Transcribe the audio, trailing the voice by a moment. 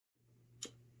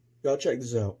Y'all check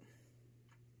this out.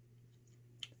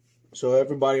 So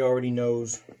everybody already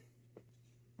knows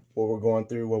what we're going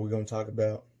through, what we're going to talk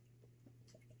about.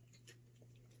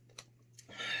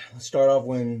 Let's start off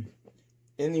when,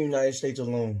 in the United States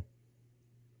alone,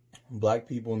 black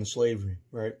people into slavery,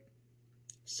 right?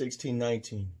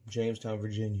 1619, Jamestown,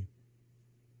 Virginia.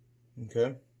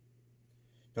 Okay?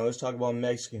 Now let's talk about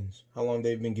Mexicans. How long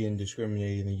they've been getting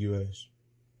discriminated in the U.S.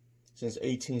 Since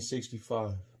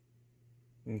 1865.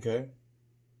 Okay?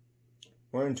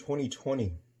 We're in 2020.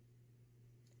 And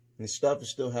this stuff is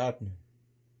still happening.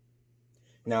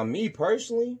 Now, me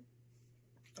personally,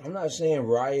 I'm not saying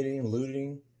rioting,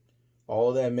 looting, all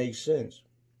of that makes sense.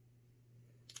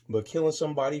 But killing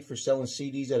somebody for selling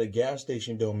CDs at a gas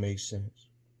station don't make sense.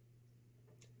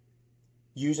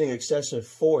 Using excessive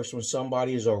force when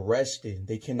somebody is arrested,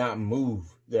 they cannot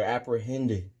move, they're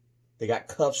apprehended, they got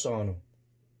cuffs on them.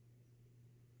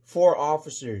 4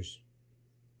 officers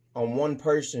on one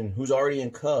person who's already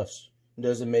in cuffs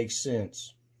doesn't make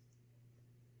sense.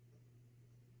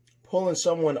 Pulling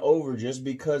someone over just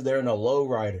because they're in a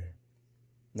lowrider,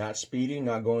 not speeding,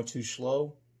 not going too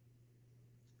slow,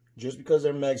 just because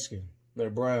they're Mexican, they're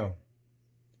brown,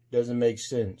 doesn't make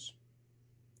sense.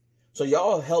 So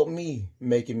y'all help me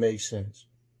make it make sense.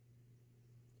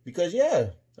 Because yeah,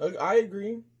 I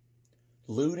agree.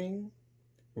 Looting,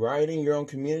 rioting your own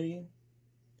community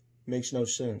makes no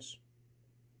sense.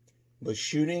 But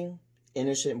shooting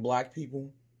innocent black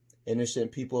people,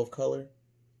 innocent people of color,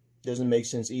 doesn't make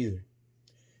sense either.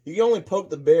 You can only poke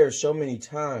the bear so many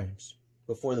times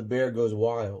before the bear goes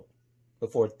wild,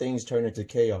 before things turn into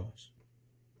chaos.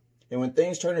 And when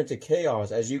things turn into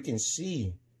chaos, as you can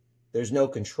see, there's no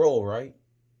control, right?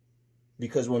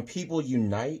 Because when people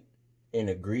unite and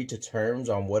agree to terms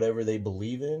on whatever they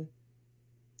believe in,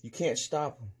 you can't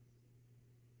stop them.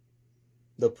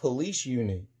 The police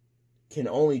unit can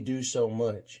only do so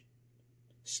much.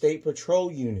 State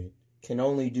patrol unit can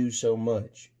only do so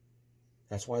much.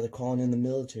 That's why they're calling in the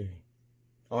military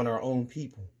on our own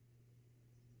people.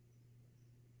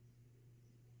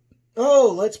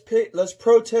 Oh, let's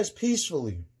protest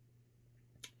peacefully.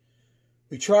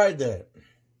 We tried that.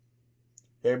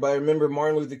 Everybody remember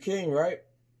Martin Luther King, right?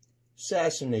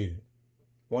 Assassinated.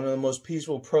 One of the most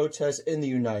peaceful protests in the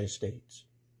United States.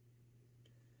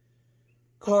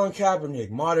 Colin Kaepernick,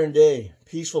 modern day,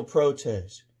 peaceful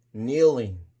protest.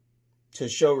 Kneeling to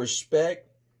show respect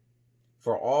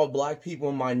for all black people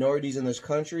and minorities in this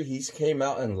country. He came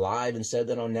out and lied and said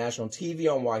that on national TV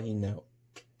on why he knelt.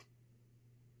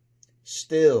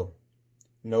 Still,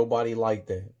 nobody liked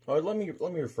that. Or let me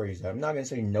rephrase that. I'm not going to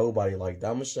say nobody liked that.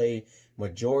 I'm going to say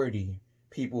majority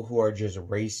people who are just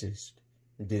racist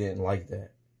didn't like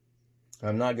that.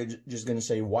 I'm not just going to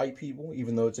say white people,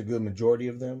 even though it's a good majority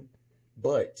of them.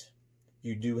 But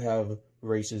you do have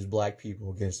racist black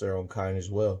people against their own kind as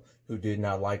well who did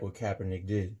not like what Kaepernick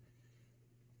did.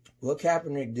 What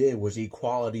Kaepernick did was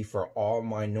equality for all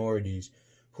minorities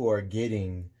who are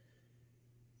getting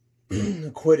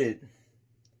acquitted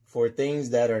for things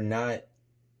that are not,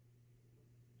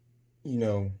 you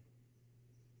know,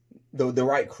 the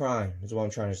right crime is what I'm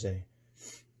trying to say.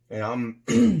 And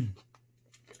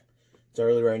it's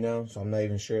early right now, so I'm not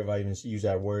even sure if I even use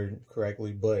that word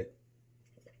correctly, but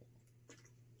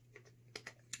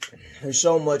there's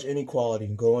so much inequality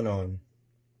going on.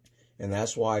 And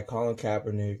that's why Colin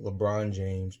Kaepernick, LeBron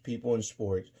James, people in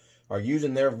sports are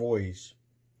using their voice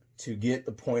to get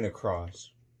the point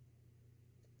across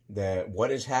that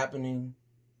what is happening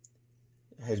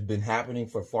has been happening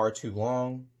for far too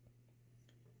long.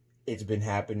 It's been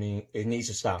happening. It needs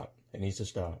to stop. It needs to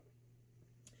stop.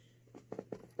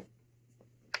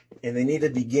 And they need to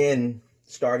begin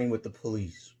starting with the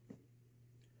police.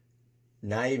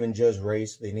 Not even just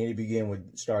race. They need to begin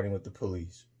with starting with the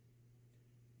police.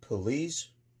 Police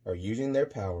are using their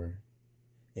power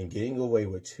and getting away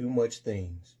with too much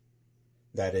things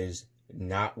that is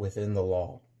not within the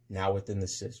law, not within the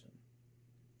system.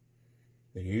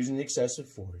 They're using excessive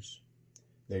force.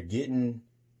 They're getting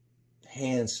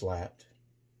hand slapped.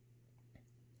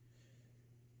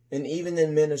 And even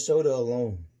in Minnesota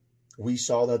alone, we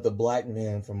saw that the black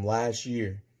man from last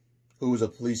year, who was a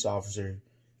police officer,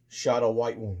 shot a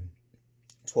white woman.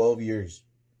 12 years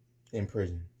in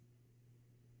prison.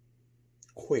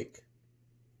 Quick.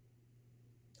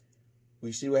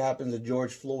 We see what happens to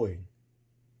George Floyd.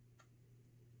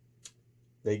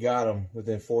 They got him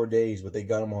within 4 days, but they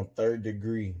got him on 3rd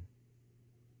degree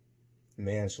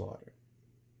manslaughter,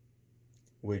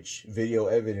 which video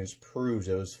evidence proves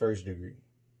it was 1st degree.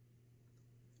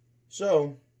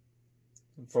 So,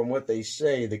 from what they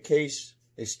say, the case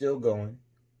is still going.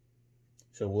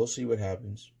 So we'll see what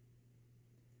happens.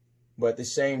 But at the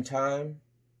same time,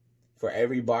 for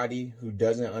everybody who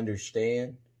doesn't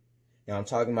understand, and I'm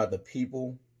talking about the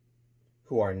people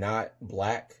who are not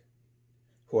black,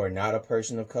 who are not a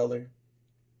person of color,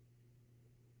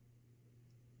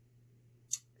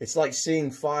 it's like seeing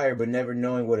fire but never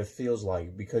knowing what it feels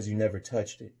like because you never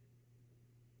touched it.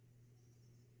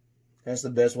 That's the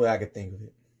best way I could think of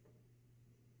it.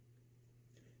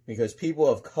 Because people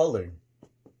of color,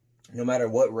 no matter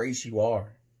what race you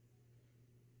are,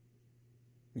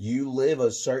 you live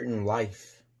a certain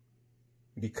life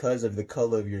because of the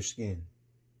color of your skin.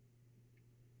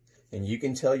 And you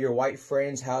can tell your white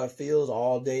friends how it feels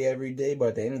all day, every day, but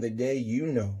at the end of the day, you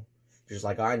know, just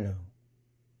like I know,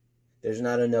 there's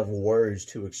not enough words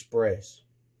to express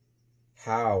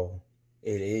how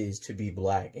it is to be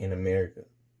black in America.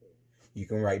 You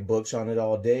can write books on it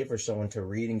all day for someone to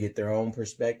read and get their own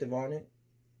perspective on it.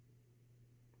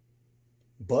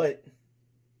 But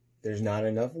there's not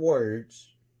enough words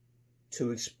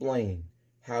to explain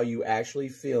how you actually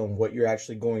feel and what you're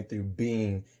actually going through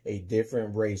being a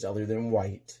different race other than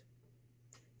white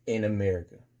in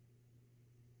America.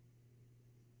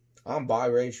 I'm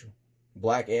biracial,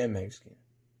 black and Mexican.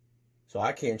 So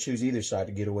I can't choose either side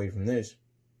to get away from this.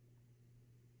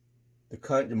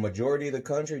 The majority of the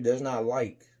country does not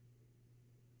like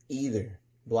either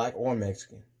black or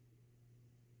Mexican.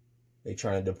 They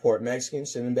trying to deport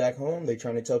Mexicans, send them back home. They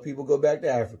trying to tell people go back to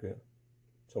Africa.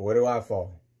 So where do I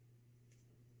fall?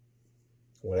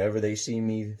 Whatever they see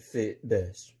me fit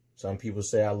best. Some people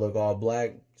say I look all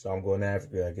black, so I'm going to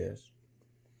Africa, I guess.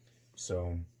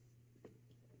 So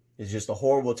it's just a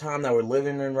horrible time that we're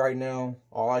living in right now.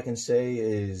 All I can say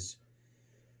is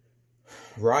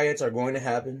riots are going to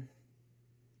happen,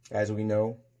 as we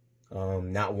know.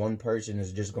 Not one person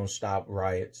is just going to stop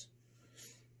riots.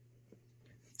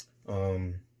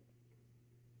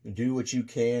 Do what you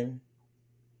can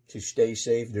to stay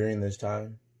safe during this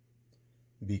time,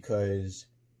 because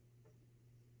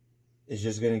it's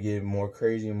just going to get more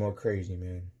crazy and more crazy,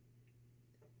 man.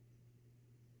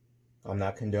 I'm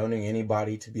not condoning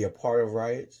anybody to be a part of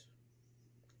riots,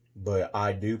 but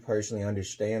I do personally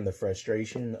understand the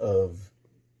frustration of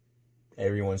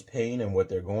everyone's pain and what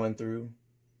they're going through.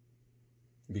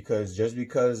 Because just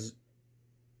because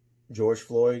George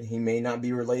Floyd, he may not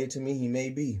be related to me, he may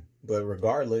be, but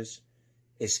regardless,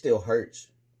 it still hurts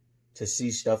to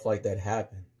see stuff like that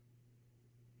happen.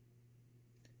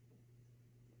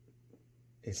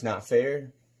 It's not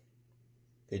fair.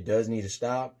 It does need to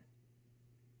stop.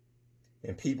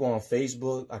 And people on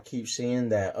Facebook, I keep seeing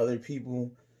that other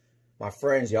people, my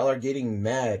friends, y'all are getting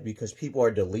mad because people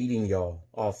are deleting y'all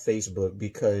off Facebook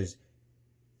because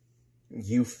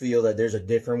you feel that there's a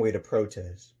different way to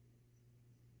protest.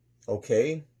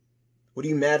 Okay? What are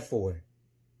you mad for?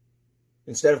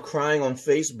 Instead of crying on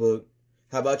Facebook,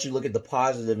 how about you look at the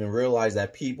positive and realize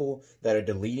that people that are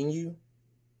deleting you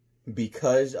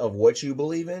because of what you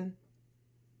believe in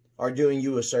are doing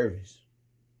you a service.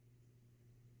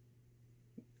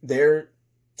 They're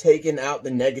taking out the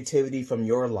negativity from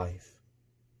your life.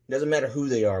 It doesn't matter who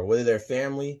they are, whether they're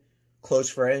family, close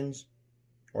friends,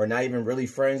 or not even really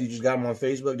friends. You just got them on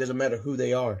Facebook. It doesn't matter who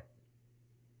they are.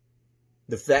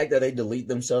 The fact that they delete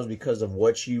themselves because of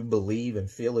what you believe and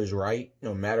feel is right,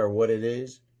 no matter what it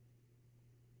is,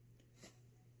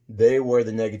 they were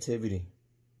the negativity.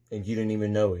 And you didn't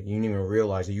even know it. You didn't even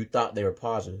realize it. You thought they were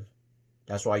positive.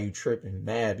 That's why you tripping,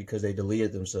 mad because they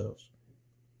deleted themselves.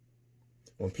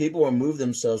 When people remove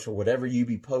themselves for whatever you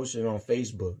be posting on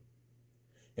Facebook,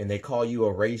 and they call you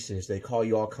a racist, they call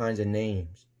you all kinds of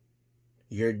names,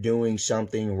 you're doing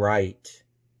something right.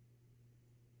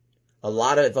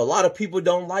 If a lot of people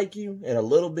don't like you, and a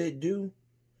little bit do,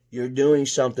 you're doing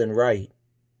something right.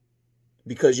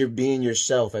 Because you're being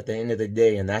yourself at the end of the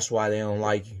day, and that's why they don't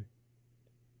like you.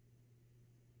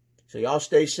 So y'all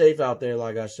stay safe out there,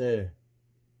 like I said.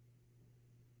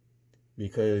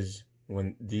 Because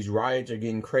when these riots are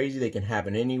getting crazy, they can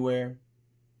happen anywhere,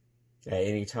 at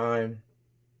any time.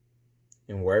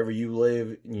 And wherever you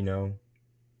live, you know,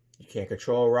 you can't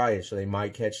control riots, so they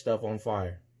might catch stuff on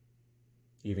fire.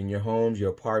 Even your homes, your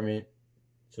apartment.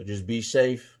 So just be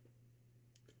safe.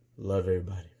 Love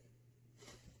everybody.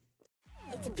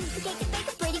 It's a piece of cake, it's like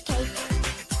a pretty cake.